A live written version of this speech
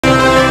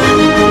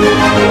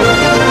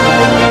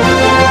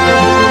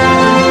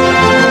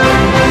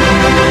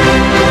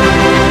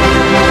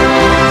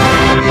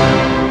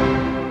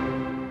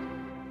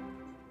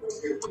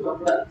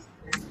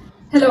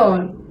Hello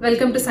all,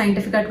 welcome to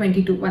Scientifica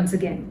 22 once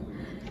again.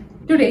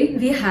 Today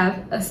we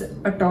have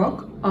a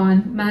talk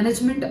on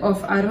management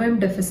of ROM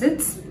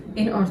deficits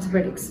in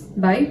orthopedics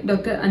by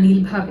Dr.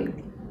 Anil Bhave.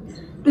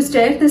 To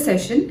start the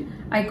session,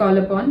 I call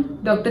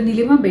upon Dr.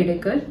 Nilima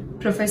Bedekar,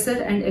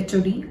 Professor and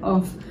HOD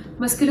of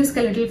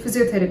Musculoskeletal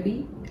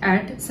Physiotherapy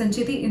at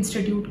Sancheti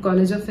Institute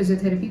College of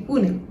Physiotherapy,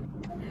 Pune.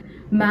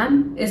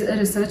 Ma'am is a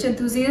research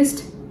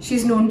enthusiast.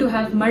 She's known to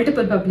have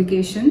multiple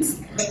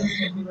publications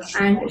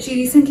and she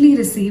recently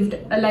received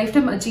a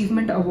Lifetime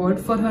Achievement Award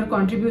for her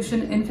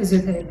contribution in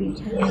physiotherapy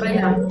by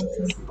NAM.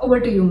 Over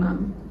to you,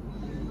 ma'am.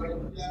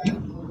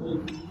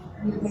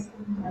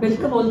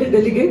 Welcome all the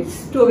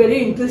delegates to a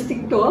very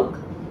interesting talk,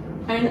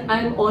 and I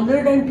am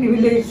honored and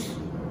privileged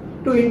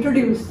to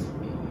introduce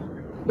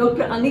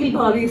Dr. Anil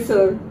Bhave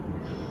sir,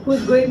 who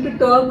is going to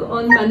talk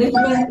on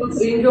management of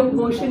range of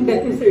motion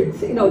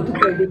deficits in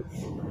orthopedics.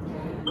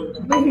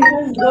 Though he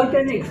has got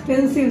an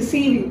extensive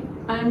CV,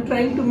 I am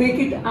trying to make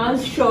it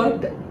as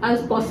short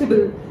as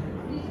possible.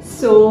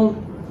 So,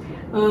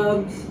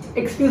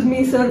 excuse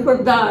me, sir, for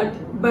that,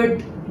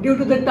 but due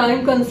to the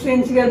time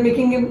constraints, we are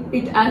making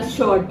it as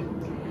short.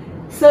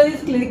 Sir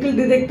is Clinical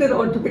Director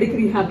Orthopedic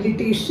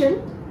Rehabilitation.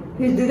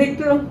 He is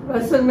Director of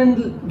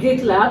Wasserman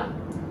Gate Lab.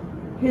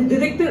 He is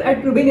Director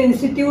at Rubin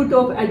Institute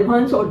of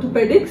Advanced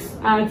Orthopaedics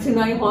at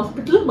Sinai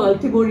Hospital,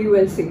 Baltimore,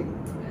 USA.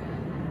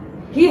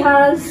 He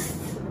has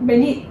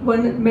many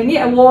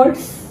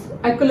awards,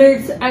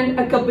 accolades and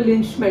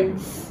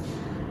accomplishments.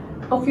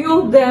 A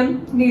few of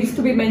them needs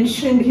to be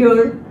mentioned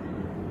here.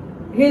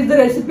 He is the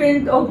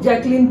recipient of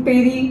Jacqueline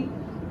Perry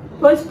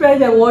First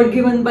Prize Award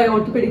given by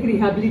Orthopedic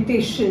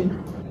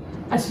Rehabilitation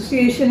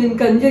Association in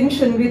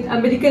conjunction with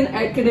American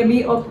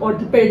Academy of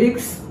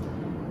Orthopaedics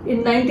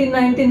in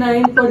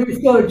 1999 for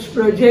research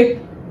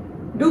project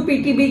Do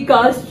PTB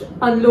Cast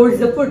Unloads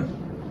the Foot.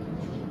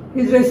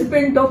 He is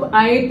recipient of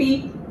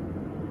IAP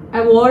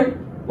Award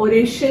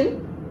Oration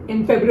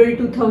in February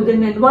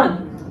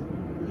 2001.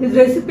 He is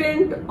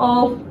recipient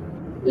of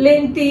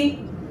Lenti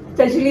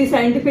Stacheli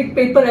Scientific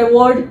Paper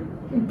Award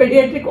in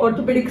Pediatric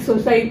Orthopedic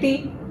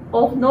Society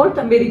of North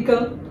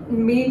America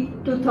in May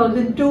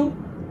 2002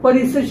 for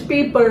research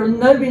paper on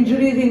nerve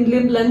injuries in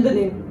limb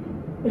lengthening,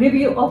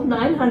 review of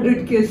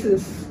 900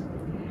 cases.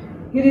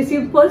 He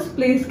received first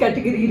place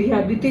category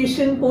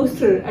rehabilitation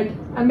poster at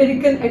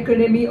American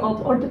Academy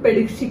of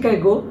Orthopaedics,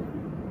 Chicago,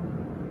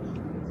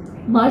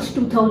 March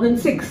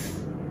 2006.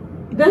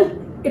 The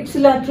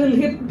ipsilateral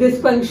hip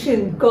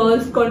dysfunction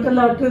caused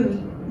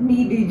contralateral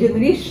knee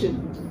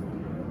degeneration.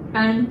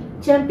 And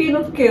Champion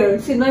of Care,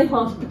 Sinai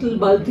Hospital,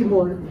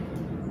 Baltimore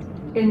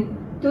in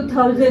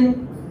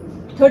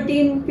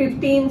 2013,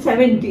 15,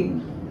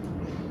 17.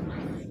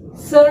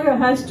 Sir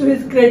has to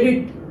his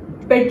credit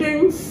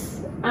patents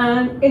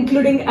and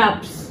including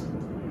apps.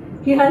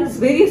 He has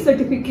various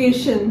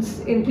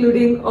certifications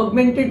including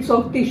augmented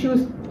soft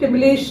tissue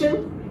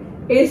stimulation,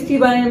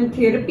 ASTYM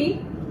therapy,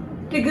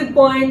 trigger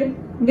point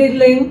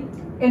needling,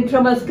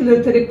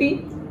 intramuscular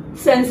therapy,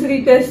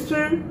 sensory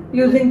tester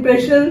using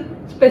pressure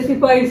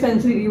specified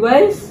sensory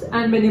device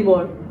and many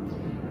more.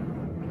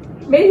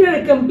 Major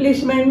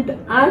accomplishment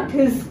at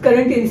his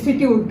current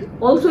institute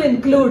also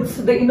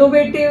includes the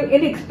innovative,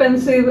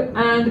 inexpensive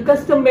and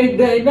custom-made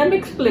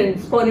dynamic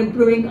splints for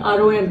improving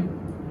ROM.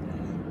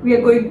 We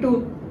are going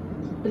to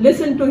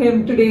listen to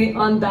him today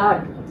on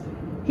that.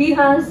 He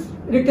has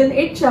written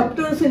 8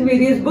 chapters in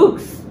various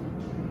books.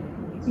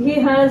 He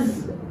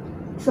has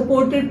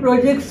supported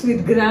projects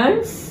with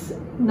grants,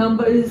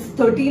 number is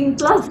 13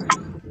 plus.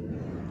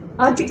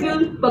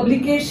 Article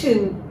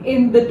publication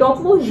in the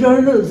topmost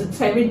journals at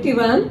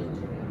 71.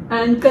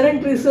 And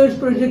current research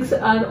projects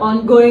are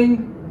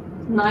ongoing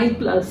 9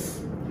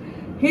 plus.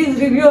 His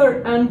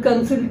reviewer and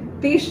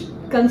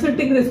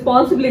consulting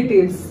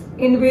responsibilities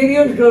in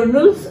various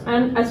journals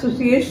and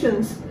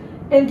associations,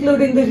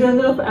 including the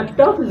Journal of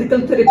APTA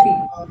Physical Therapy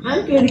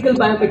and Clinical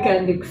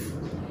Biomechanics.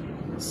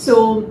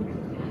 So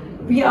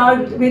we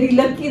are very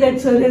lucky that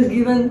sir has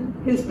given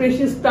his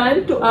precious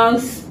time to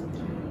us.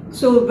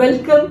 So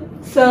welcome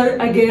sir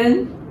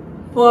again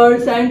for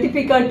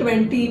Scientifica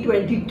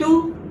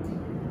 2022.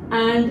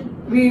 And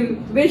we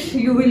wish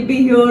you will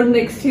be here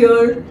next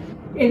year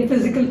in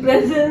physical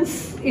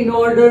presence in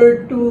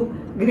order to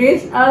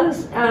grace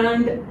us,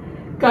 and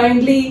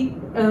kindly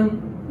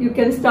you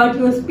can start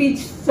your speech,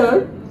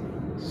 sir.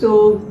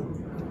 So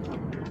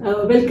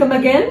welcome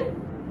again,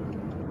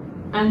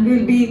 and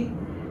we'll be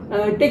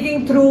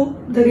taking through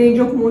the range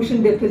of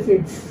motion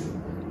deficits.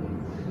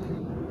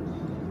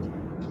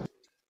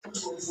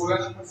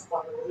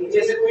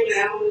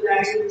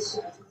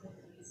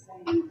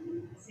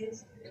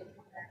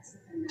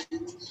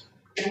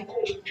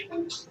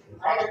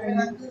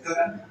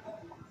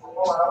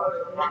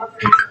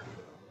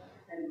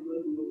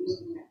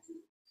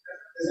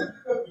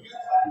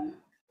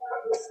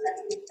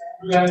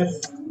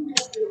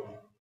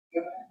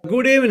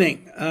 Good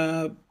evening.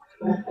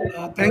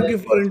 Thank you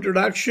for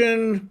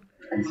introduction,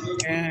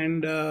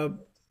 and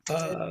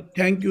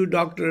thank you,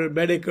 Dr.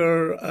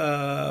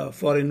 Bedecker,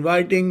 for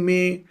inviting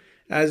me.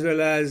 as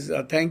well as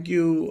thank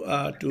you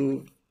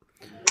to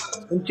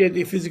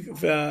Sancheti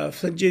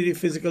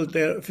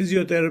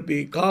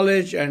Physiotherapy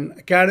College and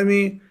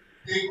Academy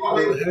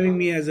for having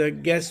me as a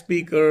guest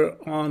speaker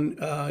on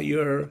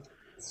your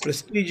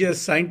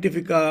prestigious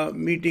Scientifica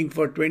meeting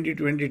for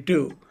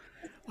 2022.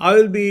 I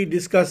will be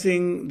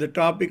discussing the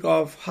topic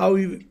of how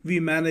we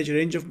manage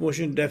range of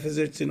motion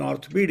deficits in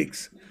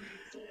orthopedics.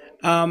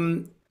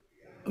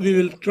 We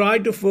will try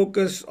to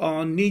focus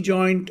on knee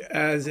joint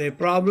as a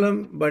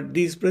problem, but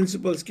these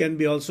principles can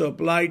be also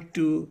applied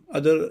to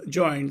other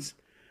joints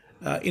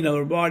in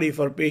our body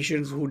for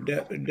patients who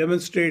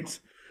demonstrates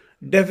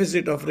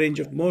deficit of range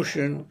of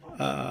motion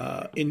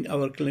in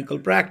our clinical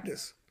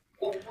practice.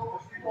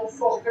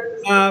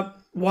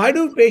 Why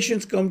do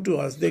patients come to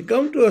us? They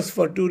come to us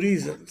for two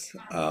reasons.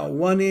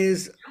 One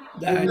is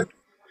that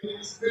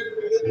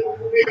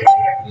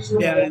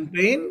they are in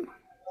pain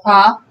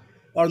हाँ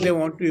or they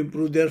want to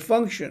improve their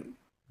function.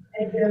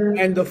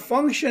 And the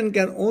function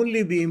can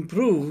only be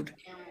improved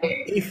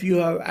if you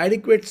have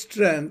adequate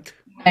strength,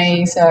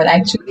 नहीं sir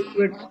actually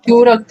adequate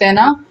क्यों रखते हैं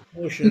ना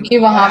motion. क्योंकि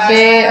वहाँ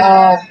पे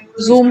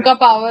zoom का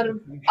पावर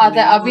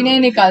आता है अभी नहीं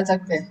निकाल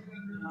सकते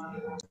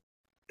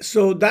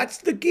So that's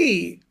the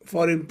key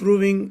for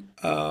improving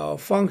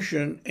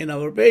function in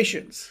our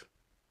patients.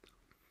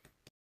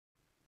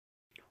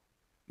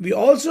 We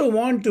also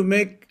want to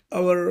make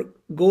our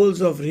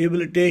goals of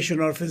rehabilitation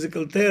or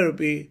physical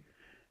therapy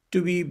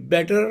to be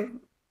better,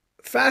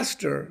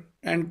 faster,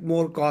 and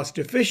more cost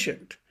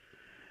efficient.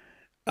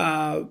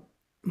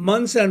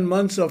 Months and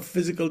months of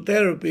physical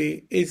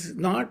therapy is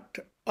not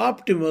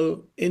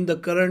optimal in the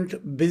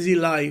current busy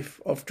life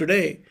of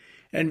today.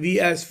 And we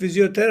as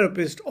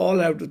physiotherapists all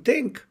have to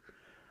think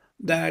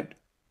that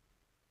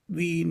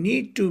we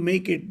need to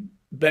make it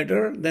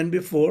better than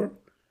before.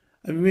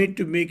 And we need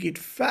to make it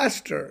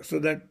faster so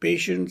that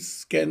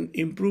patients can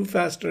improve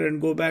faster and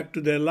go back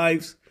to their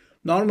lives,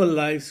 normal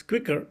lives,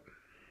 quicker.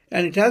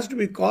 And it has to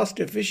be cost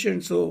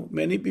efficient so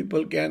many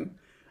people can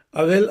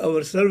avail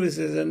our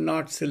services and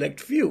not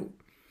select few.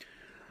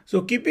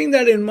 So keeping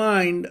that in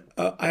mind,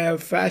 I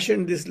have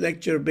fashioned this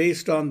lecture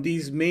based on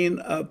these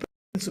main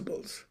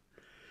principles.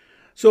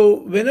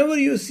 So whenever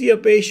you see a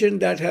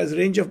patient that has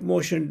range of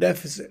motion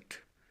deficit,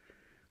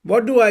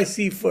 what do I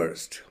see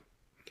first?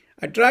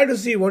 I try to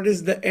see what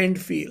is the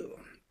end feel.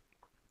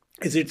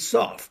 Is it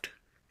soft?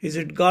 Is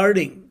it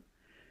guarding?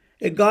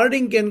 A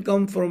guarding can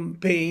come from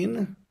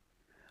pain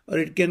or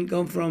it can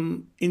come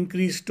from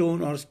increased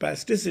tone or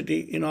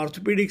spasticity. In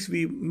orthopedics,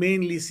 we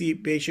mainly see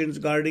patients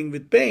guarding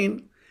with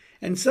pain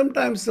and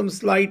sometimes some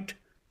slight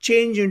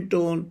change in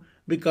tone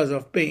because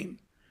of pain.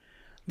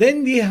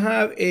 Then we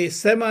have a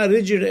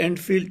semi-rigid end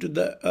feel to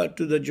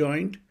the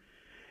joint,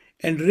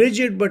 and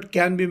rigid but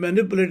can be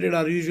manipulated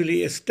are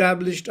usually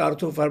established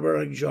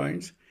orthofibrillary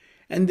joints.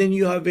 And then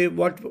you have a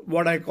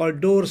what I call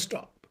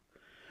doorstop.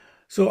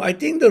 So I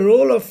think the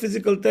role of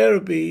physical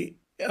therapy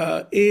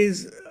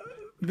is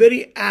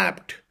very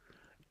apt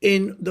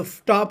in the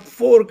top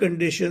four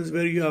conditions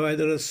where you have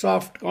either a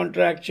soft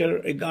contracture,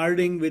 a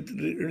guarding with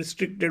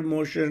restricted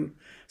motion,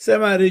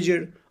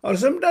 semi-rigid, or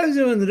sometimes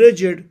even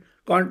rigid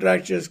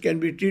contractures can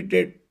be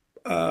treated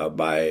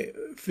by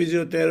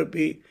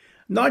physiotherapy.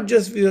 Not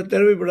just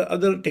physiotherapy, but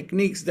other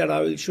techniques that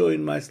I will show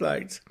in my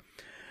slides.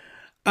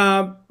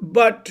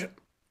 But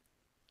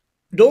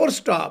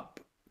doorstop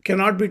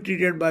cannot be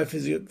treated by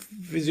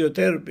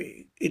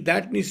physiotherapy.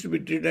 That needs to be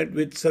treated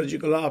with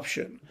surgical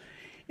option.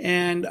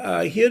 And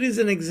here is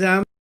an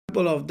example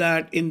of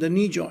that in the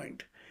knee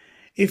joint.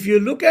 If you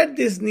look at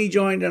this knee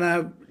joint, and I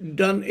have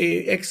done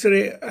a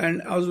X-ray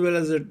and as well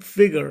as a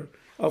figure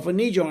of a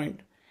knee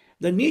joint,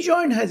 the knee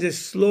joint has a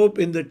slope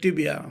in the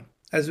tibia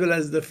as well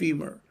as the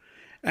femur.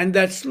 And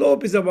that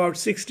slope is about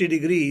 60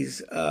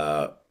 degrees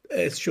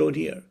as shown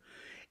here.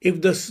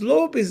 If the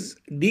slope is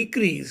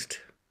decreased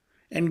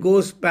and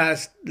goes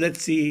past,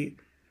 let's see,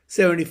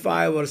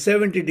 75 or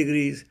 70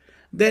 degrees,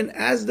 then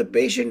as the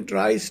patient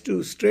tries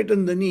to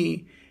straighten the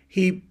knee,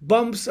 he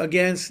bumps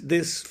against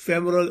this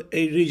femoral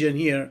region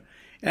here.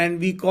 And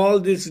we call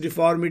this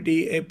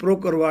deformity a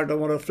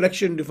procurvatum or a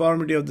flexion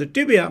deformity of the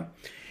tibia.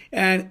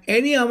 And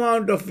any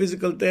amount of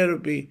physical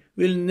therapy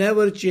will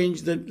never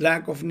change the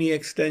lack of knee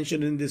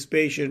extension in this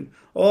patient.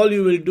 All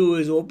you will do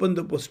is open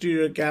the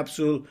posterior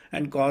capsule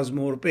and cause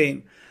more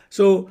pain.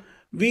 So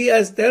we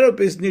as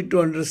therapists need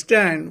to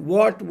understand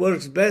what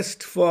works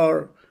best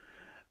for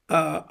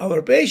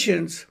our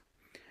patients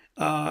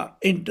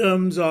in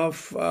terms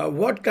of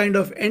what kind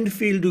of end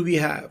feel do we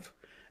have.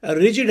 A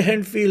rigid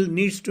end feel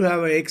needs to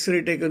have an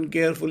X-ray taken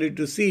carefully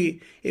to see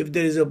if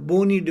there is a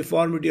bony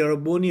deformity or a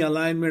bony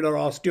alignment or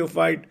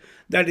osteophyte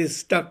that is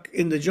stuck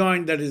in the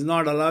joint that is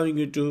not allowing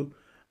you to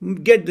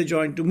get the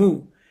joint to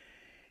move.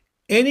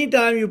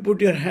 Anytime you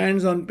put your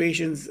hands on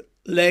patient's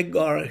leg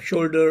or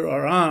shoulder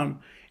or arm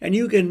and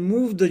you can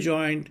move the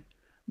joint,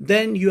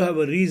 then you have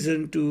a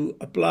reason to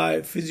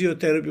apply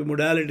physiotherapy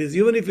modalities.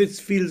 Even if it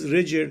feels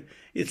rigid,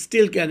 it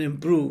still can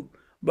improve,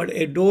 but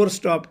a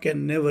doorstop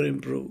can never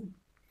improve.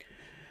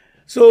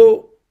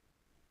 So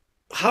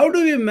how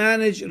do we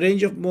manage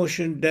range of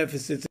motion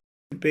deficits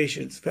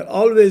patients. We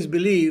always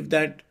believe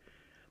that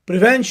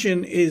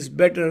prevention is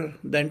better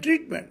than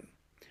treatment.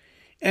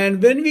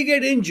 And when we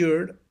get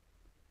injured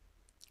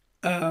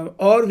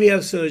or we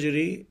have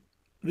surgery,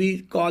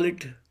 we call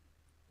it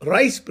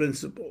RICE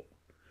principle.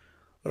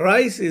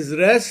 RICE is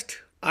rest,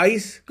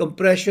 ice,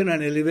 compression,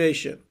 and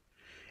elevation.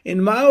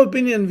 In my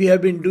opinion, we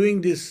have been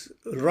doing this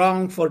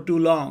wrong for too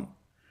long.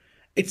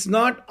 It's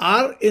not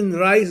R in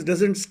RICE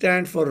doesn't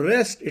stand for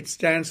rest, it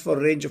stands for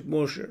range of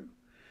motion.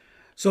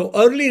 So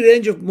early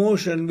range of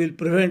motion will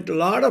prevent a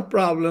lot of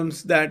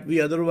problems that we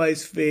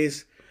otherwise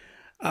face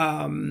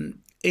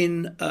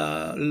in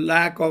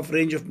lack of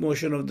range of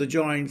motion of the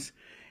joints.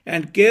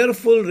 And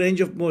careful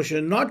range of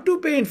motion, not too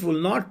painful,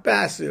 not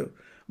passive,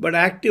 but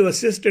active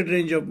assisted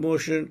range of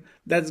motion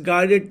that's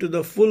guided to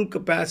the full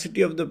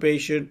capacity of the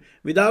patient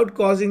without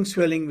causing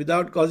swelling,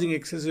 without causing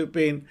excessive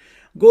pain,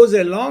 goes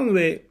a long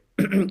way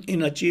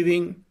in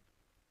achieving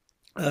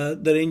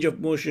the range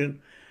of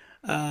motion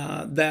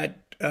that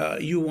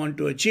you want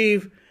to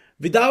achieve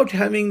without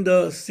having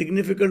the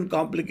significant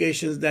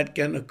complications that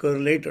can occur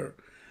later.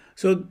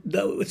 So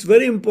it's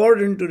very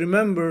important to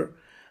remember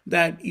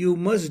that you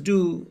must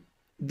do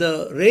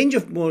the range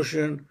of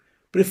motion,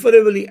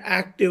 preferably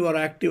active or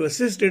active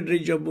assisted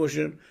range of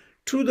motion,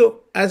 through the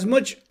as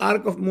much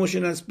arc of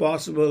motion as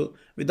possible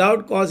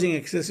without causing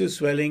excessive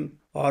swelling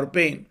or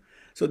pain.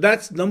 So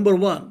that's number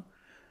one.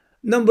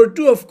 Number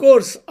two, of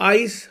course,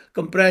 ice,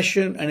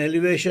 compression, and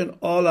elevation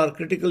all are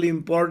critically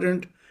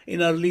important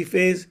in early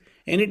phase.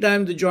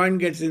 Anytime the joint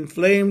gets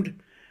inflamed,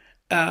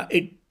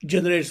 it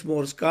generates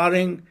more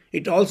scarring.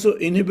 It also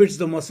inhibits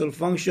the muscle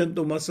function.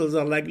 The muscles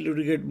are likely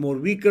to get more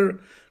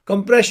weaker.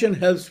 Compression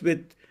helps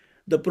with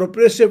the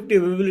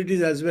proprioceptive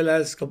abilities as well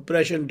as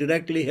compression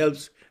directly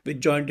helps with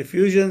joint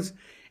effusions.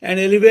 And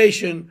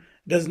elevation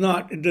does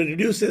not, it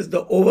reduces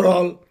the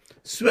overall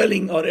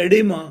swelling or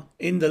edema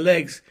in the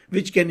legs,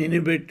 which can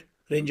inhibit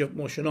range of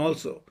motion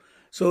also.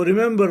 So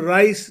remember,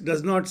 RICE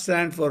does not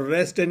stand for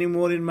rest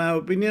anymore in my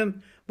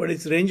opinion, but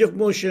it's range of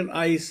motion,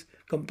 ice,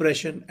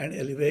 compression, and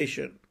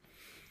elevation.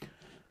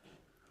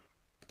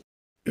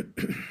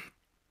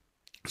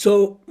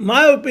 So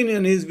my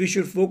opinion is we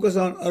should focus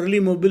on early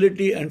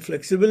mobility and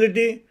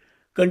flexibility,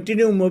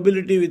 continue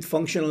mobility with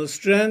functional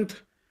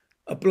strength,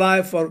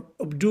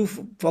 do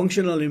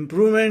functional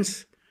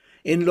improvements.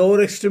 In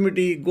lower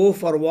extremity, go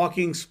for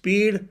walking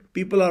speed.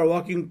 People are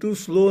walking too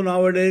slow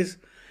nowadays,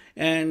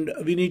 and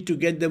we need to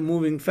get them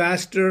moving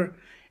faster.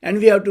 And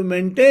we have to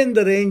maintain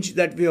the range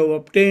that we have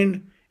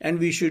obtained, and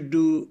we should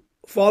do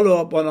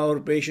follow-up on our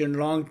patient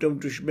long-term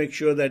to make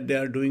sure that they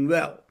are doing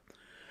well.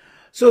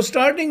 So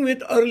starting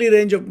with early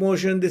range of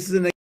motion, this is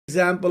an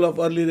example of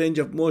early range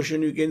of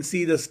motion. You can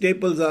see the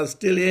staples are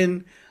still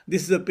in.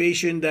 This is a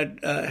patient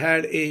that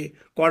had a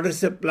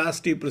quadricep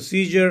plasty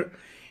procedure.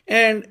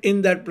 And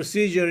in that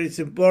procedure, it's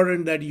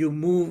important that you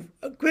move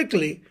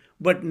quickly,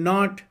 but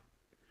not.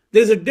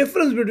 There's a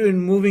difference between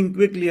moving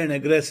quickly and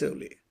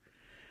aggressively.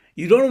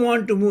 You don't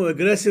want to move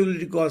aggressively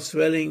to cause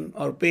swelling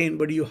or pain,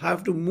 but you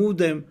have to move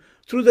them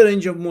through the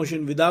range of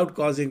motion without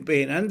causing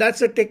pain. And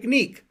that's a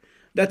technique.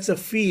 That's a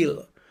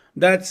feel.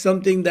 That's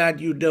something that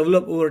you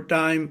develop over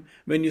time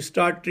when you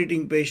start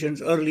treating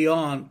patients early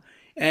on,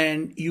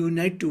 and you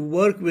need to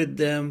work with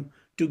them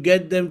to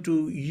get them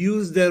to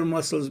use their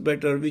muscles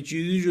better, which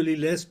is usually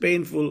less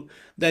painful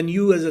than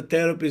you as a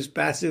therapist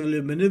passively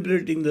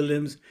manipulating the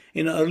limbs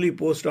in an early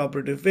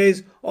post-operative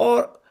phase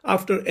or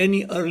after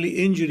any early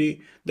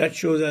injury that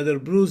shows either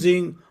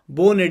bruising,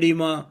 bone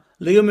edema,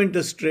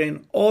 ligamentous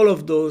strain. All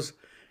of those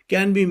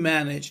can be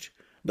managed.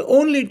 The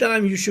only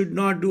time you should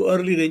not do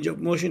early range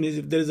of motion is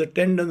if there is a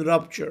tendon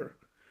rupture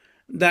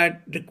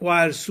that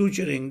requires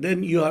suturing.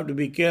 Then you have to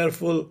be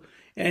careful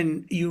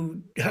and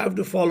you have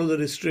to follow the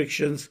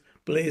restrictions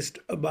placed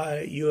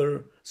by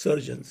your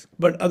surgeons.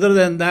 But other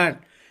than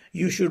that,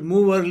 you should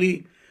move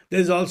early.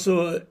 There's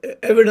also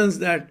evidence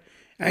that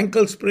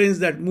ankle sprains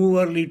that move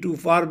early do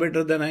far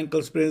better than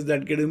ankle sprains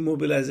that get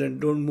immobilized and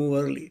don't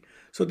move early.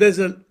 So there's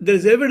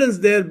evidence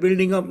there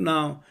building up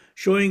now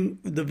showing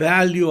the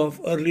value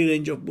of early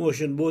range of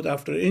motion both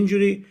after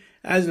injury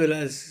as well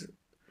as.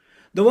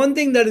 The one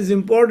thing that is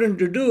important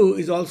to do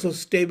is also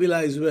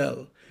stabilize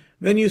well.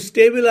 When you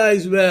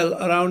stabilize well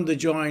around the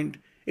joint,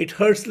 it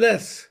hurts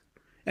less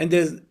and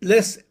there's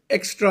less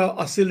extra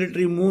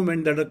oscillatory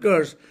movement that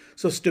occurs.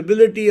 So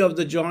stability of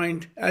the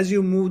joint as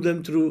you move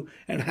them through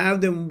and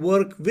have them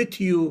work with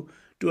you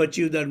to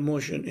achieve that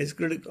motion is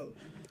critical.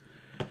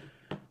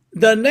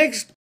 The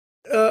next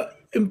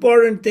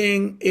important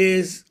thing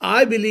is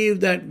I believe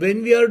that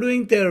when we are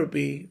doing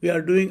therapy, we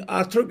are doing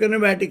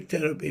arthrokinematic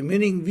therapy,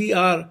 meaning we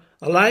are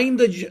aligning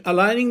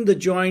the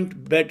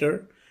joint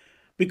better,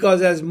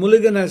 because as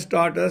Mulligan has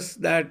taught us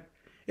that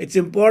it's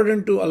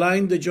important to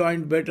align the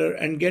joint better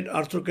and get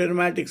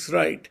arthrokinematics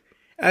right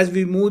as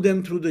we move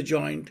them through the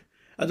joint.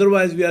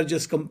 Otherwise, we are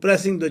just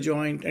compressing the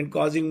joint and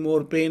causing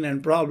more pain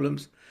and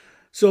problems.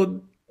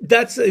 So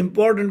that's an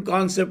important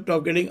concept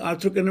of getting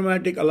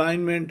arthrokinematic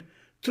alignment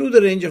through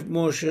the range of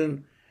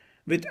motion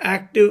with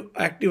active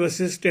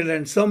assisted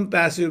and some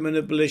passive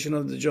manipulation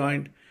of the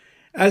joint.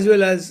 as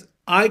well as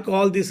I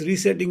call this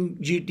resetting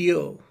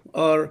GTO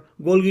or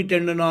Golgi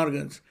tendon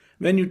organs.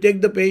 When you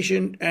take the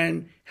patient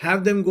and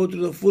have them go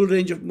through the full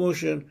range of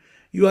motion,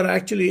 you are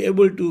actually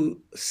able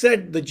to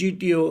set the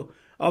GTO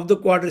of the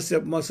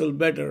quadricep muscle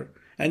better,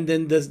 and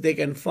then thus they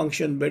can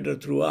function better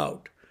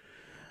throughout.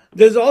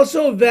 There's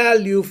also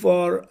value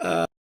for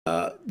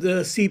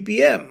the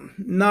CPM,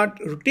 not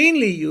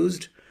routinely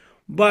used,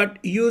 but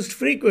used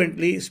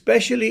frequently,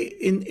 especially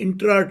in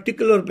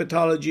intra-articular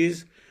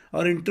pathologies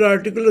or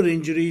intra-articular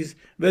injuries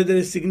where there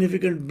is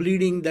significant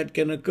bleeding that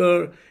can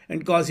occur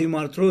and cause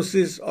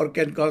hemarthrosis or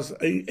can cause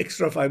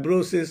extra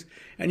fibrosis.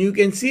 And you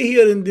can see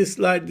here in this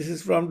slide, this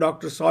is from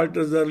Dr.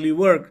 Salter's early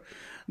work,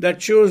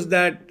 that shows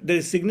that there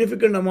is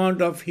significant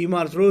amount of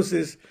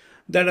hemarthrosis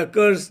that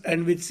occurs,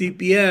 and with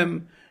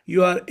CPM,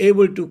 you are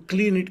able to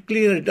clean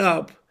it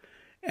up,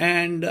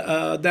 and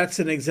that's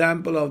an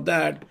example of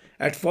that.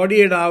 At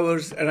 48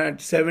 hours and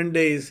at 7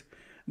 days,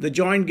 the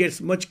joint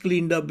gets much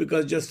cleaned up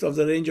because just of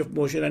the range of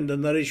motion and the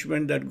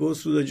nourishment that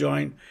goes through the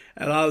joint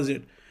allows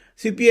it.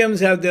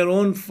 CPMs have their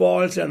own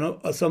faults and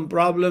some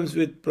problems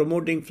with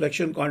promoting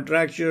flexion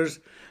contractures,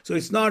 so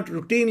it's not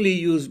routinely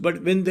used,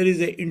 but when there is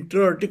an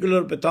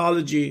intra-articular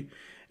pathology,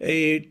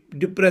 a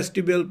depressed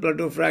tibial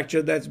plateau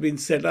fracture that's been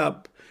set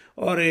up,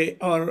 or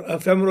a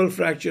femoral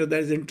fracture that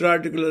is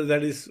intra-articular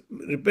that is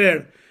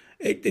repaired,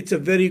 it's a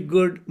very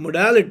good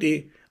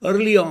modality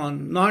early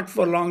on, not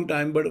for a long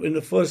time, but in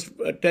the first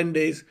 10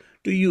 days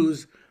to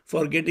use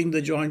for getting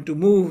the joint to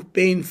move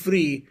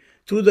pain-free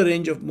through the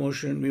range of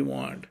motion we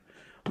want.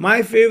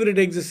 My favorite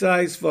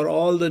exercise for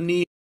all the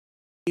knees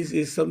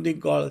is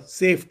something called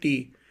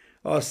safety,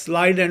 or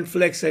slide and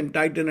flex and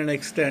tighten and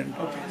extend.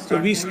 So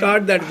we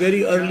start that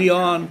very early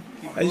on,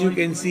 as you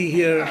can see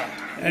here,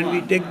 and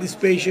we take this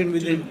patient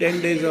within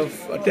 10 to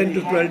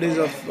 12 days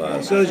of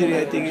surgery.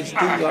 I think it's 2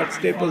 got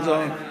staples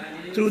on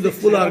through the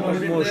full arc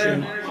of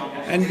motion.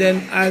 And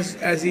then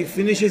as he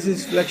finishes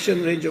his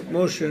flexion range of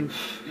motion,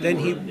 then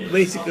he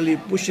basically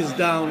pushes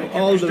down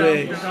all the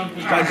way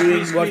by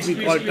doing what we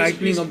call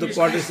tightening of the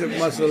quadricep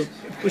muscle,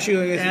 pushing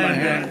against my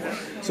hand.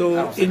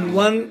 So in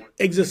one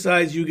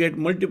exercise, you get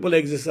multiple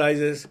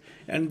exercises,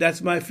 and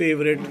that's my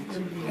favorite.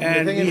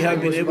 And we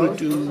have been able to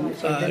do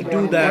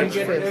that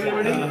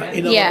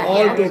in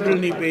all total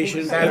knee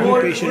patients.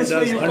 Every patient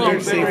does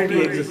 100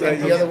 safety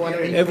exercises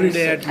every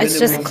day at minimum. It's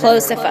just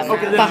close if I'm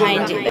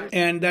behind you.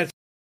 And that's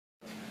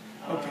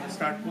okay.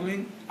 Start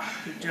pulling.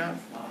 Good job.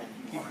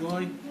 Keep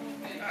going.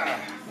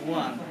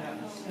 1,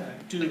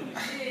 2,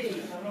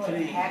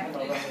 3,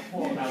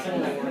 4, 5,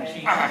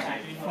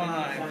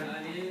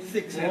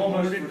 6. And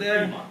hold it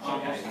there.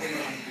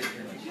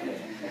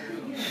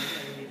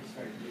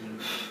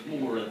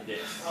 More of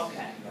this.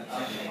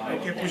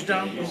 Okay, push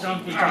down, push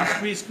down, push down.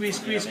 Squeeze, squeeze,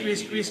 squeeze,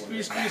 squeeze, squeeze,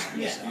 squeeze, squeeze,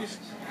 squeeze, squeeze.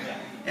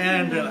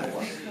 And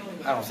relax.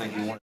 I don't think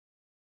you want.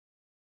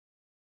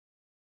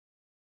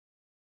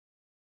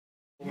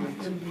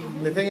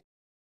 The thing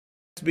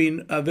has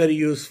been very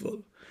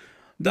useful.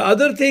 The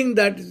other thing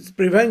that is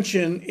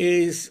prevention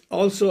is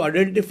also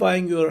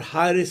identifying your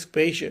high-risk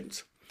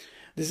patients.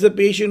 This is a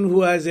patient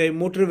who has a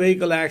motor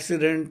vehicle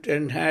accident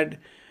and had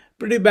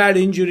pretty bad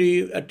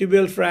injury, a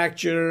tibial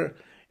fracture,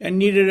 and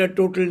needed a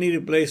total knee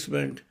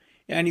replacement.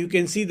 And you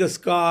can see the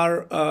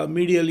scar,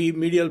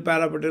 medial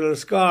parapatellar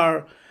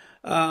scar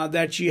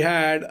that she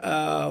had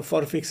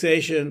for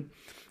fixation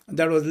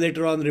that was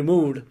later on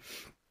removed.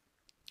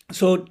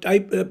 So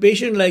a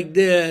patient like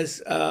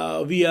this,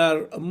 we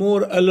are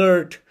more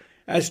alert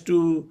as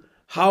to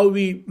how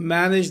we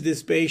manage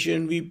this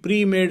patient. We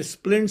pre-made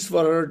splints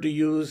for her to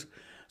use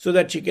so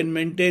that she can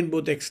maintain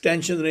both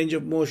extension range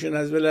of motion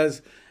as well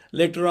as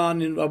later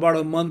on in about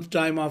a month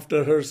time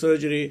after her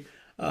surgery,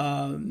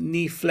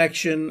 knee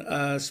flexion,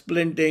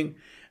 splinting.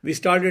 We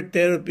started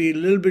therapy a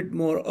little bit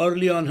more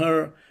early on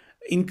her,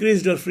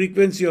 increased her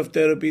frequency of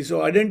therapy.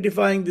 So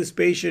identifying this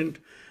patient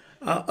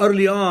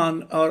early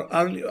on, or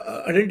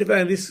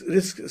identifying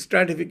risk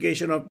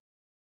stratification of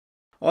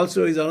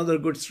also is another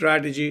good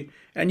strategy,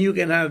 and you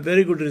can have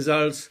very good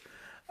results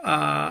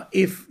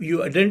if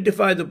you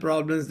identify the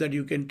problems that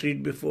you can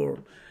treat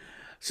before.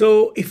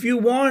 So if you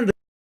want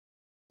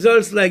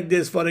results like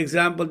this, for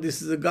example,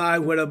 this is a guy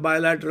who had a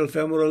bilateral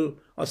femoral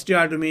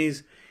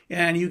osteotomies,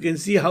 and you can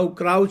see how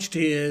crouched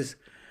he is,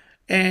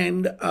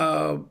 and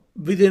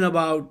within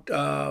about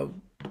a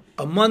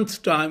month's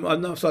time, or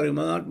no, sorry,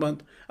 not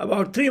month,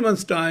 about 3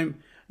 months' time,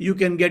 you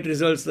can get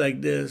results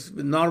like this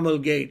with normal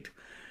gait.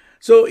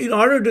 So in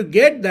order to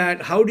get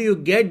that, how do you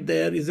get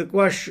there is a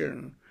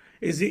question.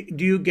 Do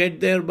you get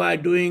there by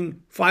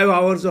doing 5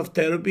 hours of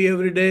therapy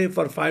every day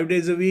for 5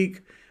 days a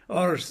week,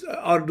 or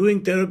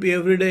doing therapy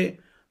every day?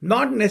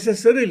 Not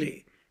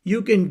necessarily.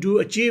 You can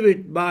achieve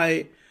it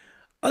by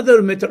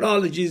other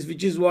methodologies,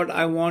 which is what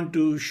I want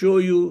to show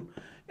you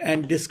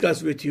and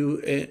discuss with you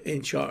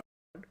in short.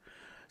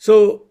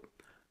 So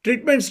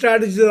treatment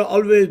strategies are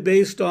always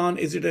based on,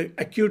 is it an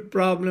acute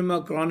problem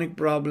or chronic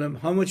problem?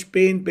 How much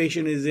pain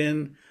patient is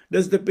in?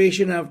 Does the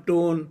patient have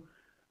tone,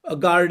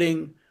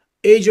 guarding,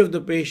 age of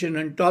the patient,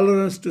 and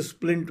tolerance to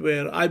splint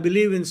wear? I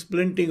believe in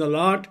splinting a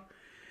lot.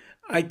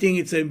 I think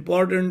it's an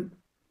important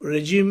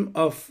regime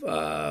of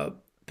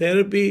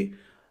therapy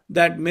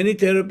that many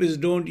therapists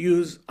don't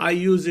use. I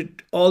use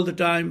it all the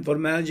time for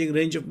managing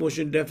range of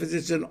motion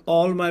deficits in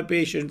all my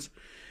patients.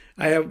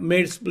 I have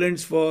made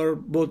splints for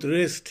both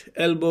wrist,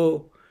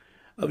 elbow.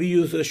 We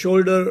use a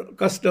shoulder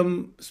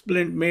custom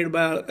splint made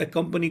by a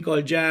company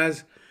called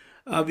Jazz.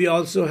 We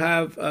also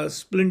have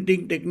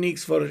splinting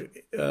techniques for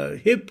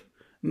hip,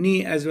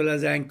 knee, as well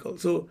as ankle.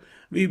 So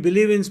we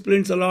believe in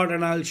splints a lot,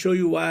 and I'll show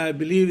you why I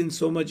believe in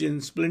so much in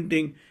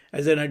splinting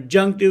as an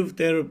adjunctive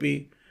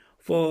therapy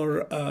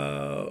for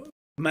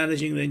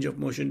managing range of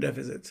motion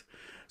deficits.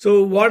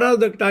 So what are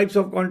the types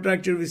of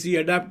contracture we see?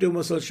 Adaptive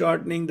muscle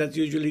shortening, that's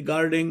usually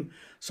guarding.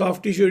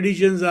 Soft tissue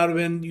adhesions are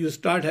when you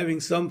start having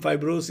some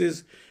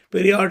fibrosis.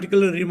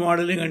 Periarticular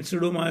remodeling and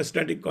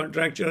pseudomyostatic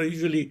contracture are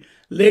usually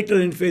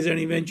later in phase, and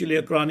eventually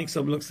a chronic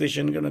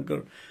subluxation can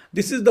occur.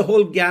 This is the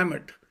whole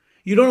gamut.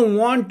 You don't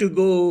want to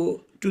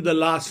go to the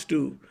last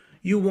two.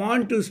 You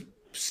want to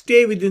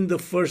stay within the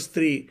first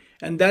three,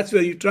 and that's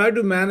where you try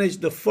to manage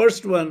the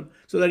first one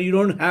so that you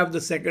don't have the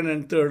second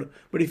and third.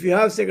 But if you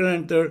have second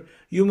and third,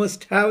 you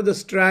must have the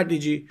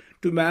strategy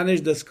to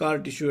manage the scar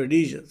tissue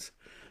adhesions.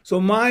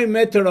 So my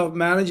method of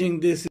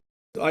managing this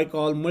is I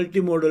call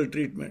multimodal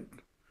treatment,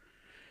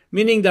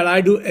 meaning that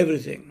I do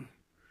everything.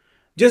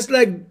 Just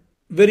like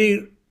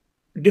very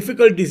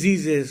difficult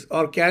diseases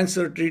or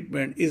cancer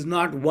treatment is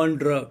not one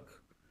drug.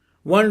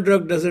 One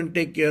drug doesn't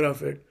take care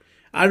of it.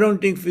 I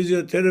don't think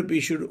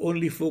physiotherapy should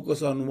only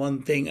focus on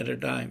one thing at a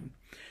time.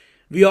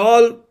 We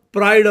all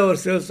pride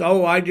ourselves,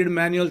 oh, I did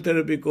manual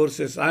therapy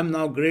courses. I'm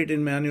now great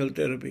in manual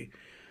therapy.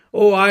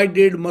 Oh, I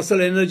did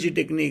muscle energy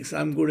techniques.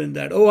 I'm good in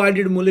that. Oh, I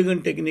did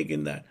Mulligan technique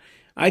in that.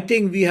 I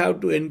think we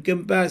have to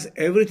encompass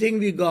everything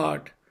we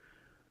got,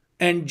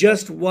 and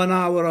just 1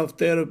 hour of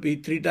therapy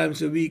 3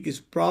 times a week is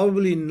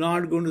probably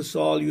not going to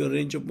solve your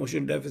range of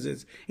motion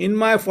deficits. In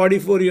my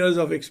 44 years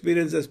of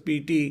experience as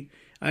PT,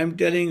 I'm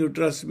telling you,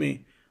 trust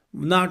me,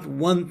 not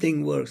one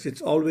thing works.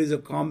 It's always a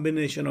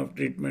combination of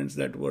treatments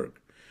that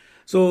work.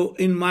 So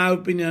in my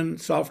opinion,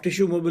 soft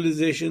tissue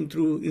mobilization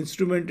through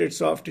instrumented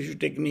soft tissue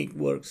technique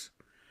works.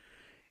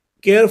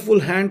 Careful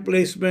hand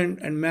placement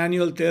and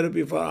manual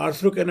therapy for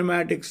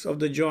arthrokinematics of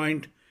the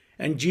joint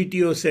and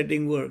GTO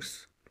setting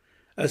works.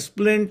 A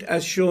splint,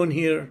 as shown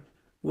here,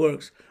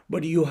 works,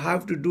 but you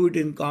have to do it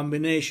in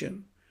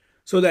combination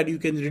so that you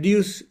can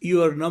reduce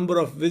your number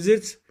of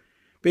visits.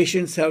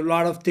 Patients have a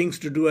lot of things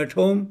to do at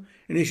home,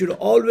 and you should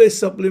always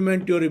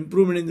supplement your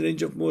improvement in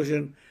range of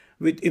motion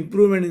with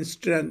improvement in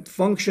strength,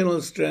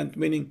 functional strength,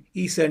 meaning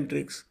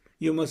eccentrics.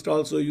 You must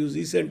also use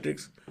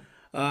eccentrics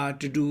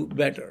to do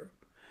better.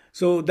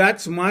 So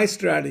that's my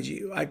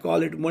strategy. I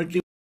call it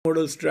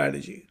multimodal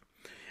strategy.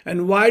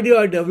 And why do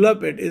I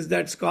develop it is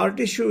that scar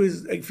tissue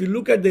is, if you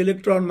look at the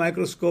electron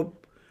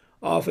microscope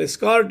of a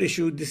scar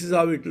tissue, this is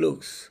how it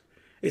looks.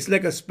 It's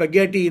like a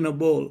spaghetti in a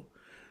bowl.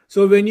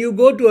 So when you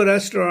go to a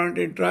restaurant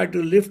and try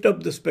to lift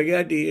up the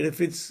spaghetti, and if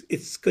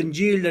it's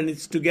congealed and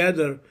it's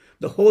together,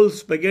 the whole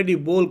spaghetti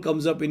bowl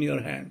comes up in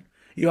your hand.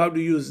 You have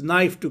to use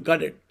knife to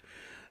cut it.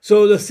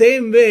 So the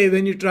same way,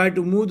 when you try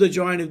to move the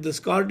joint, if the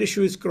scar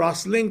tissue is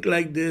cross-linked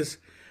like this,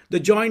 the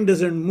joint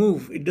doesn't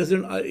move. It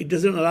doesn't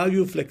allow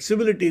you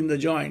flexibility in the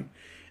joint.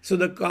 So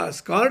the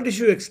scar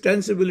tissue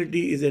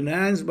extensibility is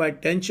enhanced by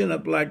tension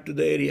applied to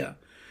the area.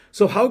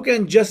 So how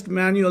can just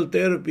manual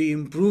therapy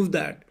improve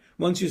that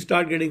once you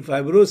start getting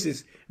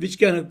fibrosis, which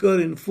can occur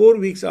in 4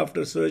 weeks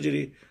after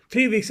surgery,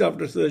 3 weeks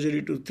after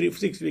surgery to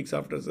 6 weeks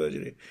after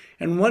surgery.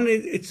 And when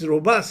it's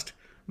robust,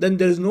 then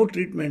there is no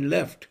treatment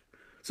left.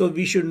 So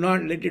we should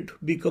not let it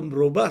become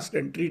robust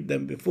and treat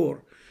them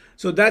before.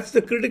 So that's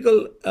the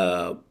critical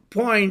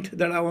point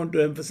that I want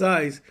to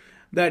emphasize,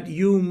 that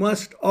you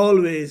must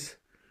always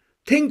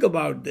think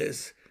about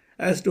this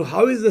as to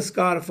how is the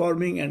scar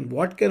forming and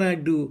what can I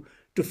do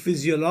to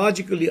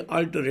physiologically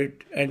alter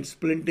it, and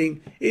splinting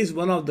is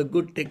one of the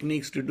good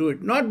techniques to do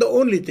it. Not the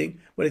only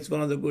thing, but it's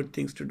one of the good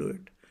things to do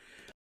it.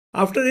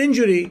 After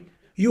injury,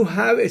 you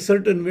have a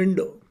certain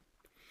window.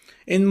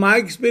 In my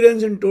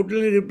experience in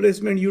total knee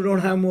replacement, you don't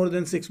have more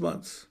than 6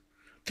 months.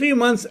 3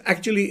 months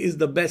actually is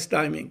the best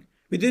timing.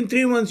 Within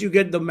 3 months, you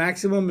get the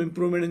maximum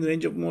improvement in the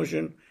range of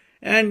motion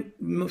and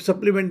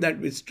supplement that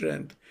with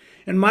strength.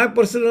 And my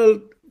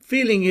personal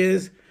feeling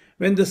is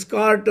when the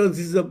scar turns,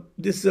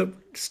 this is a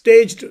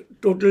staged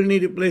total knee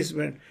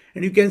replacement,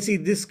 and you can see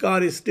this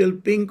scar is still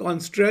pink on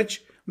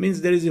stretch,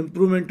 means there is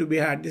improvement to be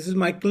had. This is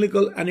my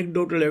clinical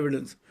anecdotal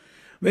evidence.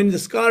 When the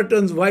scar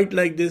turns white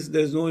like this,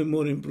 there is no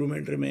more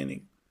improvement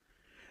remaining.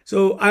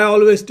 So I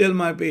always tell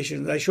my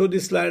patients, I show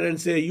this slide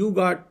and say, you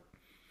got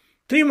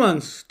 3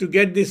 months to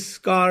get this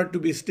scar to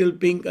be still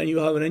pink and you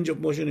have a range of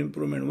motion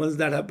improvement. Once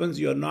that happens,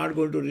 you are not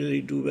going to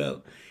really do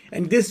well.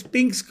 And this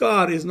pink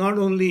scar is not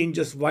only in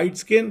just white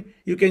skin,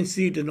 you can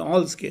see it in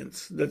all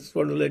skins. That's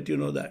want to let you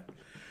know that.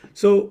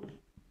 So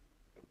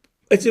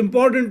it's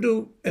important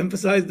to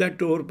emphasize that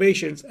to our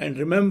patients and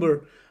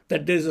remember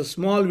that there's a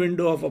small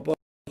window of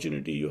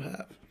opportunity you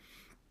have.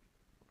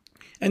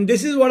 And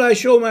this is what I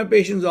show my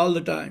patients all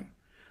the time.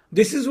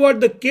 This is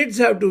what the kids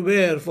have to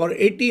wear for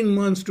 18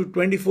 months to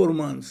 24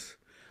 months.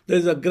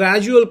 There's a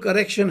gradual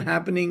correction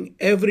happening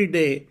every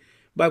day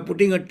by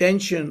putting a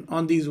tension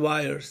on these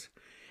wires.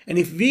 And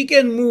if we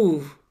can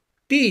move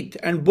teeth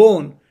and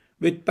bone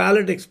with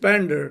palate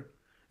expander,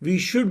 we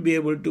should be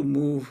able to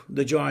move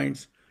the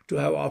joints to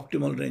have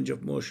optimal range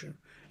of motion.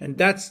 And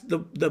that's the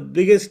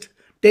biggest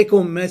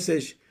take-home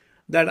message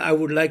that I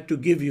would like to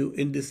give you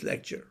in this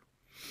lecture.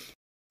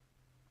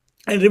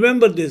 And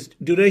remember this,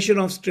 duration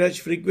of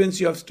stretch,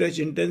 frequency of stretch,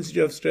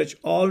 intensity of stretch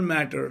all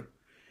matter.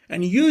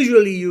 And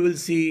usually you will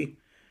see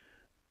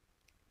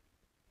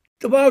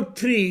about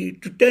 3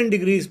 to 10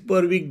 degrees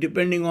per week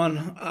depending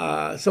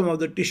on some of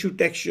the tissue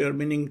texture,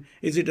 meaning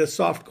is it a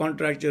soft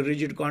contracture,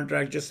 rigid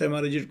contracture,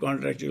 semi-rigid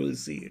contracture, you will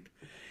see it.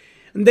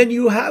 And then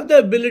you have the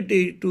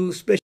ability to,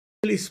 especially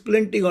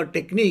splinting or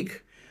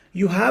technique,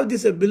 you have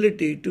this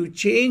ability to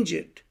change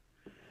it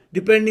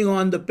depending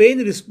on the pain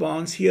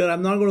response. Here,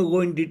 I'm not going to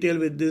go in detail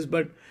with this,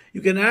 but you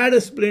can add a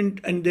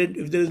splint and then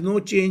if there is no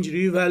change,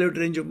 reevaluate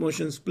range of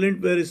motion,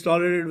 splint where it's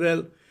tolerated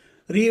well,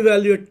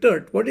 reevaluate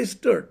TERT. What is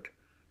TERT?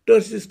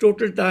 TERT is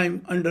total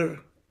time under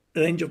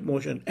range of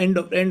motion, end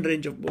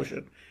range of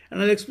motion.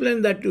 And I'll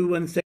explain that to you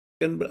in 1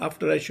 second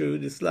after I show you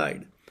this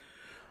slide.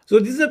 So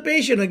this is a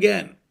patient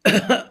again,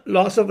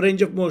 loss of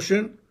range of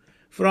motion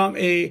from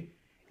a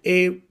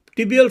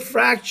tibial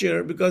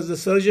fracture because the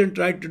surgeon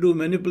tried to do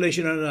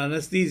manipulation under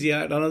anesthesia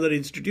at another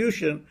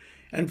institution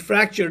and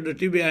fractured the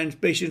tibia,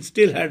 and patient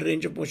still had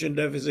range of motion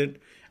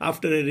deficit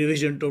after a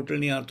revision total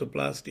knee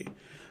arthroplasty.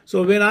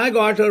 So when I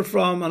got her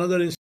from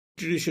another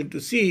institution to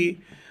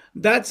see,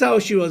 that's how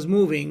she was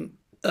moving,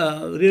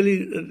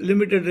 really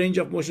limited range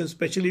of motion,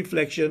 especially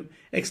flexion.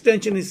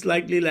 Extension is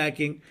slightly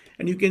lacking,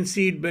 and you can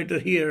see it better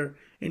here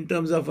in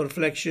terms of her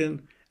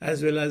flexion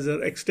as well as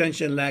her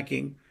extension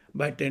lacking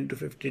by 10 to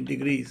 15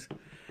 degrees.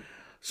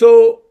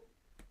 So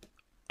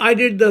I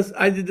did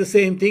the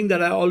same thing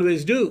that I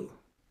always do.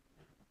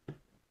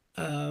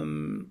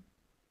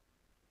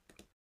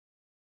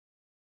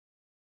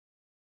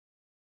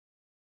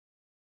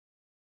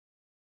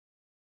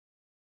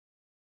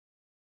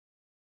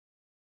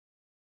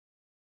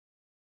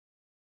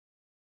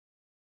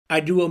 I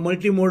do a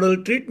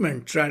multimodal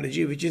treatment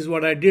strategy, which is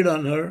what I did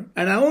on her.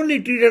 And I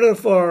only treated her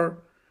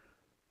for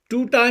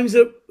 2 times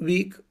a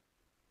week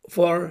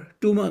for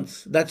 2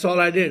 months. That's all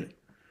I did.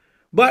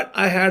 But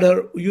I had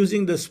her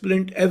using the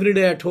splint every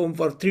day at home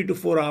for 3 to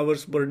 4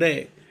 hours per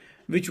day,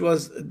 which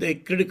was the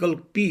critical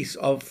piece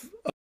of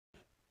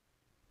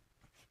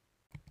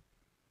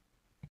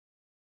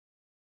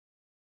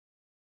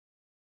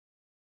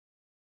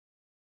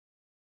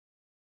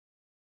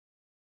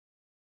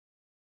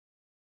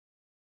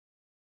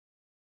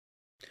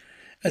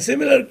a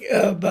similar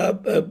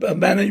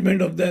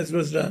management of this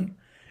was done.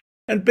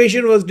 And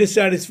patient was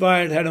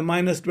dissatisfied, had a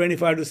minus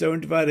 25 to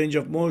 75 range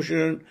of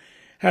motion,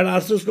 had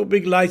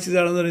arthroscopic lysis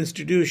at another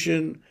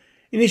institution,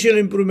 initial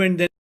improvement,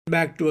 then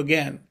back to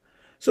again.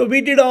 So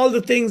we did all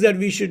the things that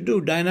we should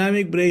do,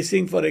 dynamic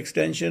bracing for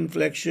extension,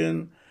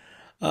 flexion,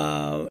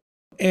 and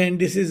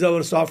this is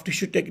our soft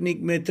tissue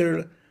technique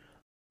method.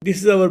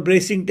 This is our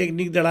bracing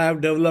technique that I have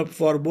developed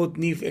for both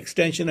knee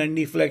extension and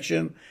knee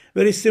flexion.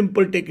 Very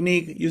simple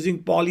technique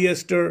using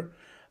polyester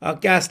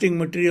casting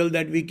material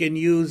that we can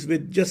use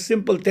with just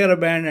simple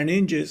TheraBand and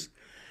hinges.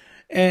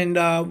 And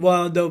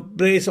the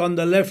brace on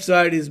the left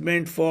side is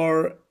meant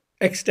for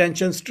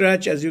extension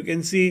stretch, as you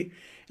can see.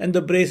 And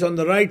the brace on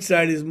the right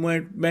side is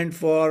meant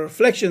for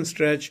flexion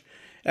stretch,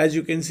 as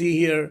you can see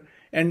here.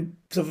 And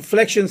so for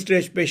flexion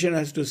stretch, patient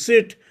has to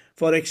sit.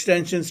 For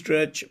extension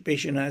stretch,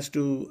 patient has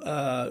to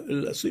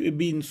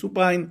be in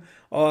supine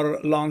or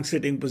long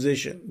sitting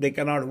position. They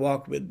cannot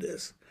walk with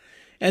this.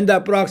 And the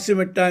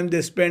approximate time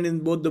they spend in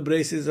both the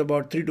braces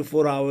about 3 to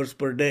 4 hours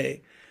per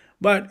day.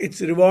 But it's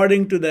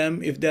rewarding to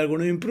them if they're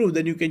going to improve.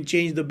 Then you can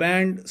change the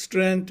band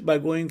strength by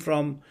going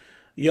from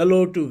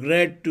yellow to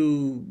red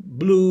to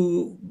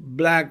blue,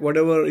 black,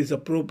 whatever is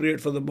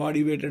appropriate for the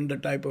body weight and the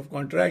type of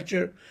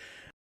contracture.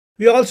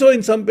 We also,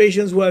 in some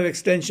patients who have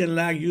extension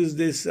lag, use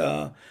this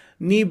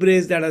knee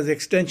brace that has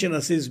extension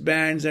assist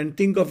bands, and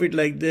think of it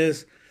like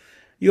this.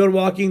 You're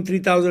walking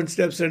 3,000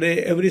 steps a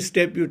day. Every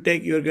step you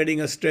take, you're getting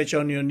a stretch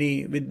on your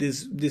knee with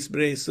this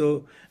brace.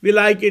 So we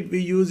like it. We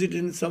use it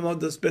in some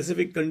of the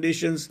specific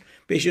conditions,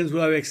 patients who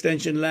have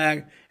extension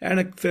lag and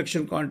a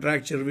flexion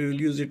contracture. We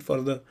will use it for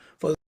the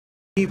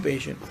knee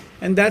patient.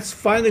 And that's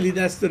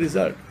the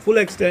result. Full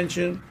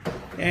extension.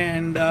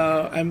 And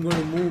I'm going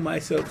to move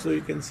myself so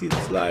you can see the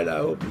slide. I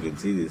hope you can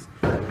see this.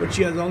 But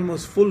she has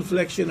almost full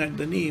flexion at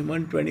the knee,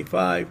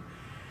 125.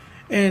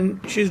 And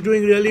she's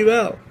doing really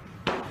well.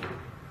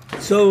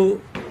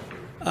 So,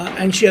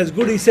 and she has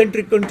good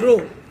eccentric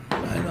control.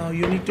 I know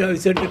you need to have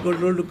eccentric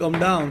control to come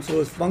down.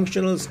 So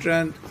functional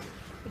strength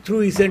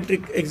through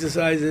eccentric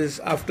exercises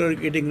after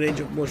getting range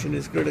of motion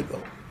is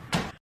critical.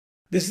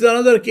 This is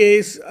another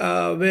case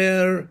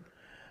where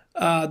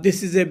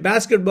this is a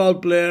basketball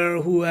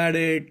player who had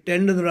a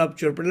tendon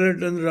rupture, patellar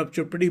tendon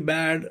rupture, pretty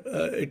bad.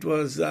 It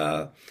was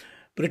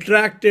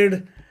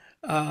retracted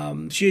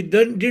She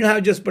didn't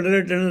have just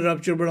patellar tendon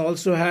rupture, but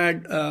also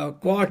had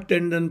quad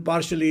tendon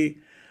partially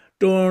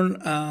torn.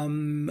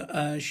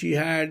 She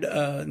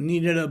had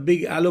needed a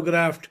big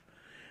allograft,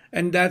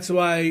 and that's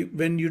why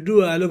when you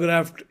do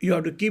allograft, you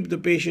have to keep the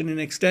patient in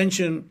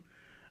extension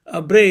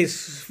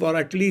brace for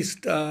at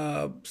least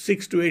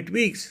 6 to 8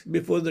 weeks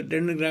before the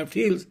tendon graft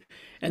heals,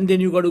 and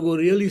then you got to go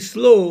really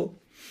slow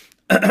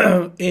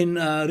in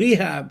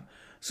rehab.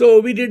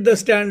 So we did the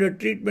standard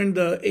treatment,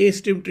 the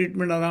A-stim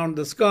treatment around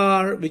the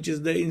scar, which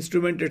is the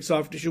instrumented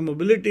soft tissue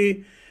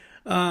mobility,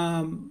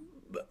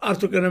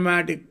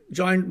 orthokinematic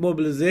joint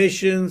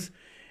mobilizations,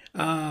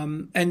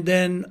 and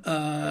then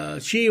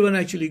she even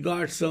actually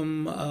got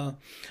some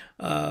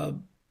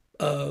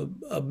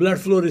blood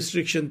flow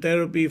restriction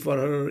therapy for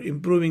her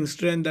improving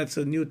strength. That's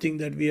a new thing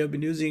that we have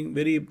been using.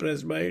 Very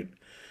impressed by it.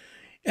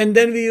 And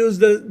then we use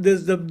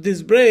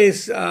this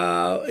brace.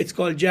 It's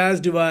called Jazz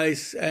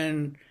device,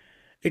 and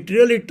it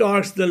really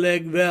torques the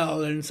leg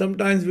well. And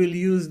sometimes we'll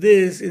use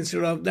this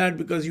instead of that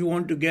because you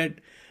want to get,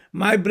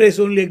 my brace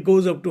only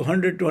goes up to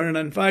 100 to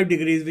 105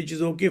 degrees, which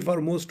is okay for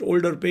most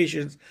older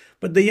patients.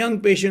 But the young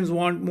patients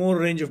want more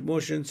range of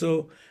motion.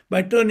 So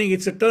by turning,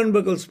 it's a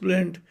turnbuckle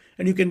splint,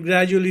 and you can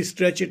gradually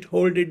stretch it,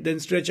 hold it, then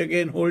stretch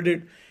again, hold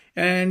it.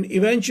 And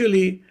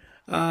eventually,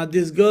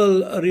 this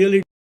girl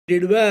really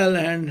did well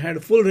and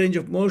had full range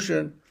of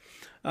motion.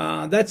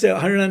 That's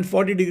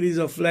 140 degrees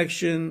of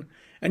flexion.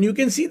 And you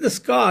can see the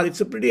scar. It's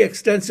a pretty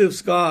extensive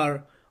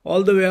scar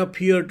all the way up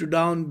here to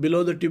down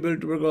below the tibial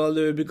tubercle all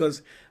the way,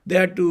 because they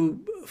had to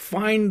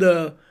find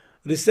the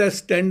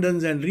recessed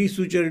tendons and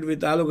resuture it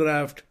with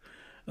allograft.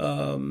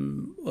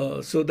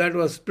 So that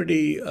was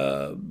pretty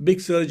big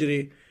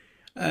surgery.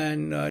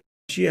 And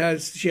she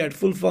had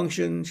full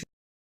function. She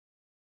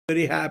was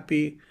very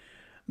happy.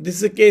 This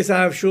is a case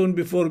I have shown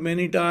before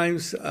many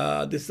times.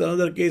 This is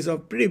another case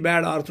of pretty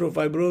bad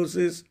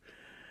arthrofibrosis,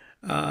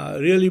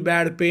 really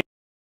bad pain.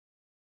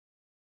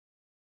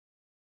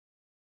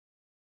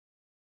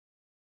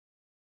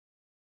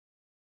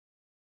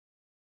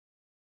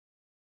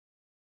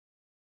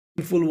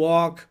 Full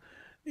walk,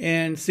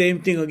 and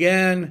same thing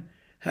again,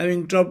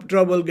 having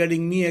trouble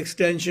getting knee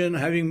extension,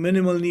 having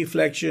minimal knee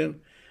flexion.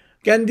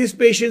 Can these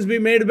patients be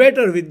made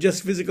better with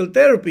just physical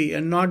therapy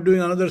and not doing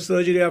another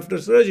surgery after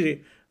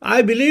surgery?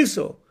 I believe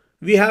so.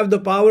 We have the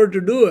power to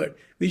do it.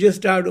 We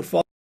just have to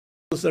follow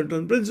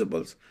certain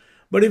principles.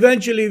 But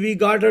eventually we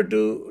got her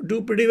to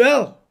do pretty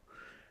well.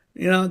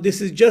 This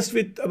is just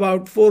with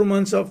about 4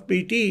 months of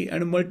PT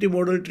and a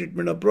multimodal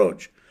treatment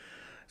approach.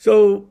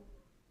 So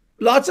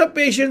lots of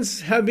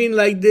patients have been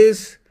like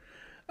this.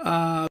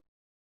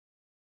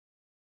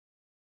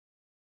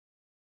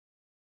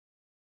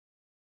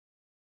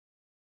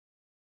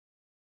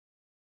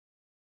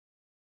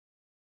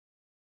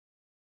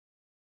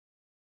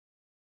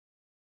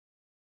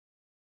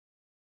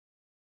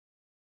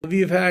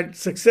 We've had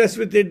success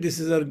with it. This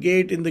is her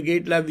gait in the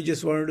gait lab. We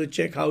just wanted to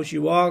check how she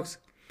walks.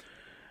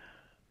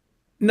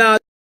 Now,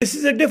 this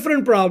is a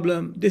different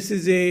problem. This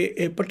is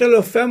a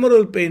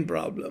patellofemoral pain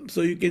problem.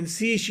 So you can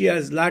see she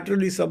has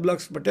laterally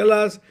subluxed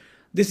patellas.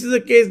 This is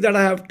a case that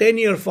I have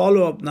 10-year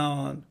follow-up now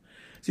on.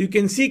 So you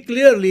can see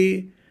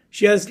clearly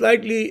she has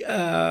slightly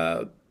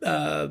not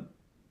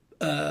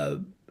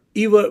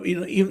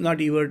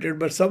everted,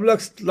 but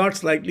subluxed, not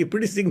slightly,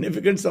 pretty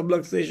significant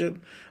subluxation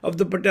of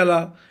the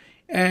patella.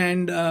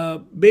 And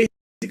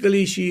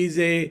basically she is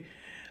a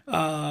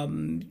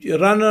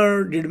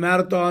runner, did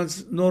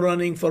marathons, no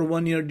running for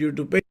 1 year due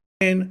to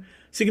pain.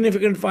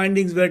 Significant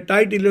findings were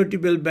tight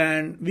iliotibial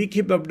band, weak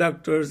hip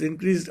abductors,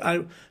 increased.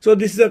 So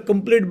this is a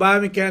complete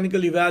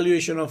biomechanical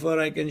evaluation of her.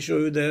 I can show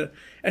you there.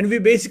 And we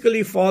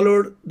basically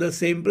followed the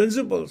same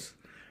principles.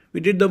 We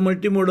did the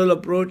multimodal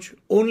approach,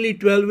 only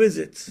 12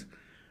 visits.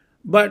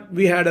 But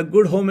we had a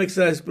good home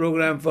exercise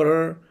program for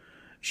her.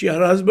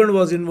 Her husband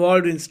was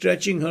involved in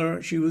stretching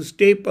her. She used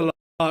tape a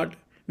lot.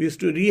 We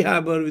used to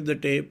rehab her with the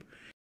tape.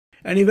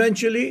 And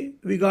eventually,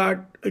 we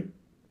got it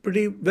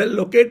pretty well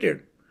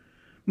located.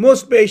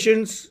 Most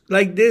patients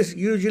like this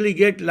usually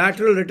get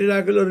lateral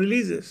retinacular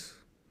releases.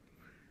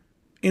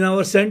 In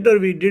our center,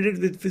 we did it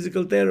with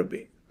physical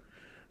therapy.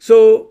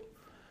 So,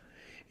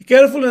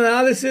 careful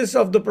analysis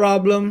of the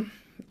problem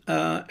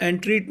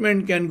and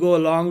treatment can go a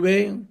long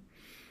way.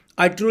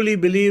 I truly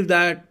believe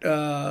that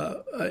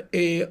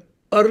a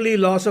early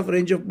loss of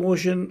range of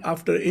motion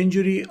after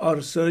injury or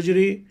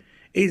surgery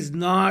is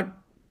not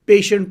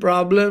patient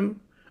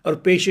problem, or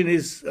patient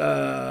is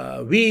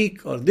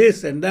weak or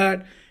this and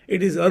that.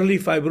 It is early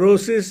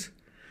fibrosis.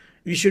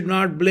 We should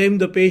not blame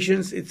the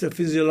patients. It's a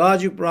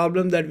physiologic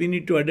problem that we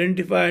need to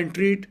identify and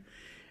treat.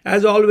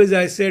 As always,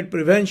 I said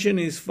prevention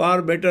is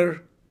far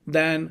better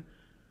than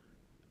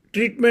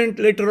treatment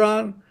later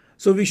on.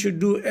 So we should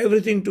do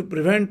everything to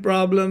prevent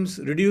problems,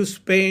 reduce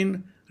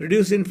pain,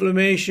 reduce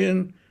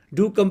inflammation,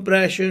 do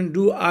compression,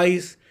 do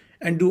ice,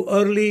 and do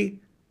early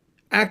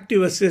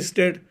active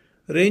assisted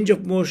range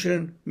of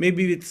motion,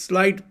 maybe with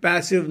slight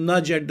passive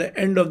nudge at the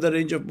end of the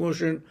range of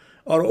motion,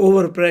 or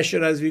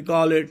overpressure as we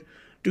call it,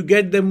 to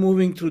get them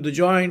moving through the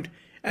joint.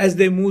 As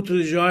they move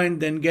through the joint,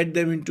 then get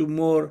them into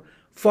more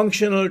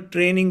functional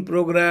training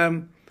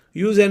program,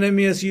 use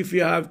NMES if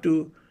you have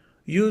to,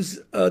 use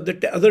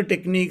other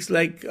techniques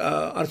like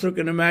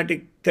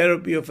arthrokinematic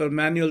therapy or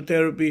manual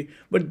therapy,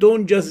 but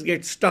don't just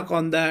get stuck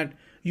on that.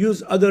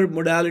 Use other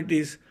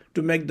modalities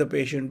to make the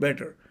patient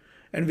better.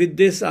 And with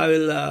this, I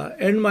will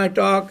end my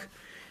talk.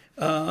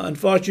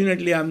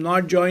 Unfortunately, I'm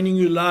not joining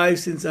you live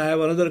since I have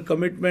another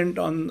commitment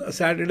on a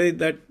Saturday,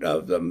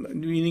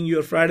 meaning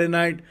your Friday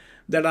night,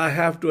 that I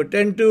have to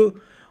attend to.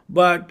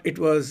 But it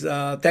was,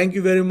 thank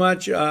you very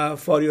much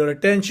for your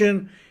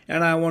attention.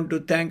 And I want to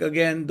thank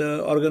again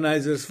the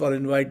organizers for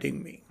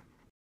inviting me.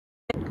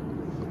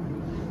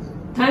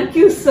 Thank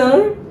you,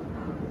 sir,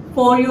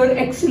 for your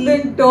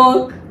excellent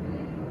talk.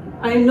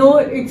 I know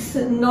it's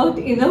not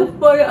enough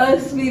for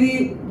us.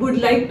 We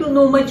would like to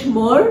know much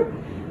more,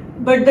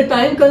 but the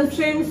time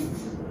constraints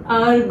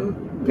are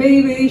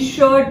very, very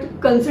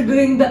short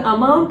considering the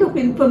amount of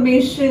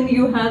information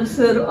you have,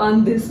 sir,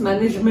 on this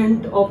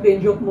management of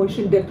range of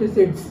motion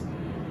deficits.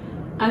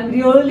 I'm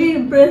really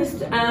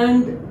impressed,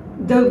 and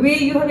the way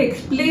you have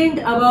explained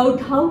about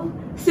how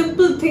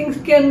simple things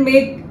can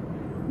make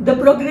the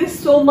progress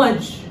so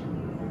much.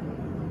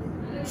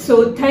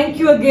 So thank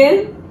you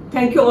again.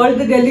 Thank you all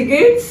the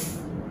delegates.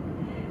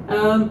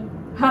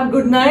 Have a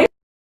good night.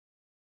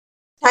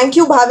 Thank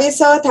you, Bhave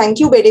sir. Thank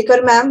you,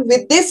 Bedekar ma'am.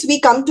 With this, we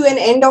come to an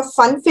end of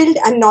fun-filled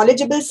and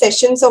knowledgeable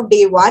sessions of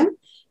day one.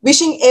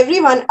 Wishing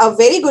everyone a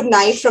very good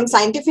night from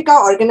Scientifica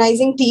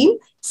organizing team.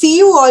 See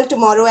you all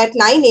tomorrow at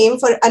 9 a.m.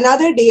 for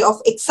another day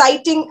of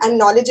exciting and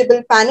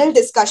knowledgeable panel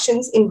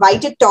discussions,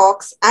 invited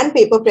talks, and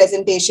paper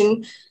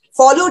presentation,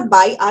 followed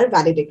by our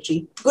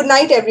valedictory. Good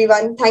night,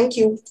 everyone. Thank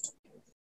you.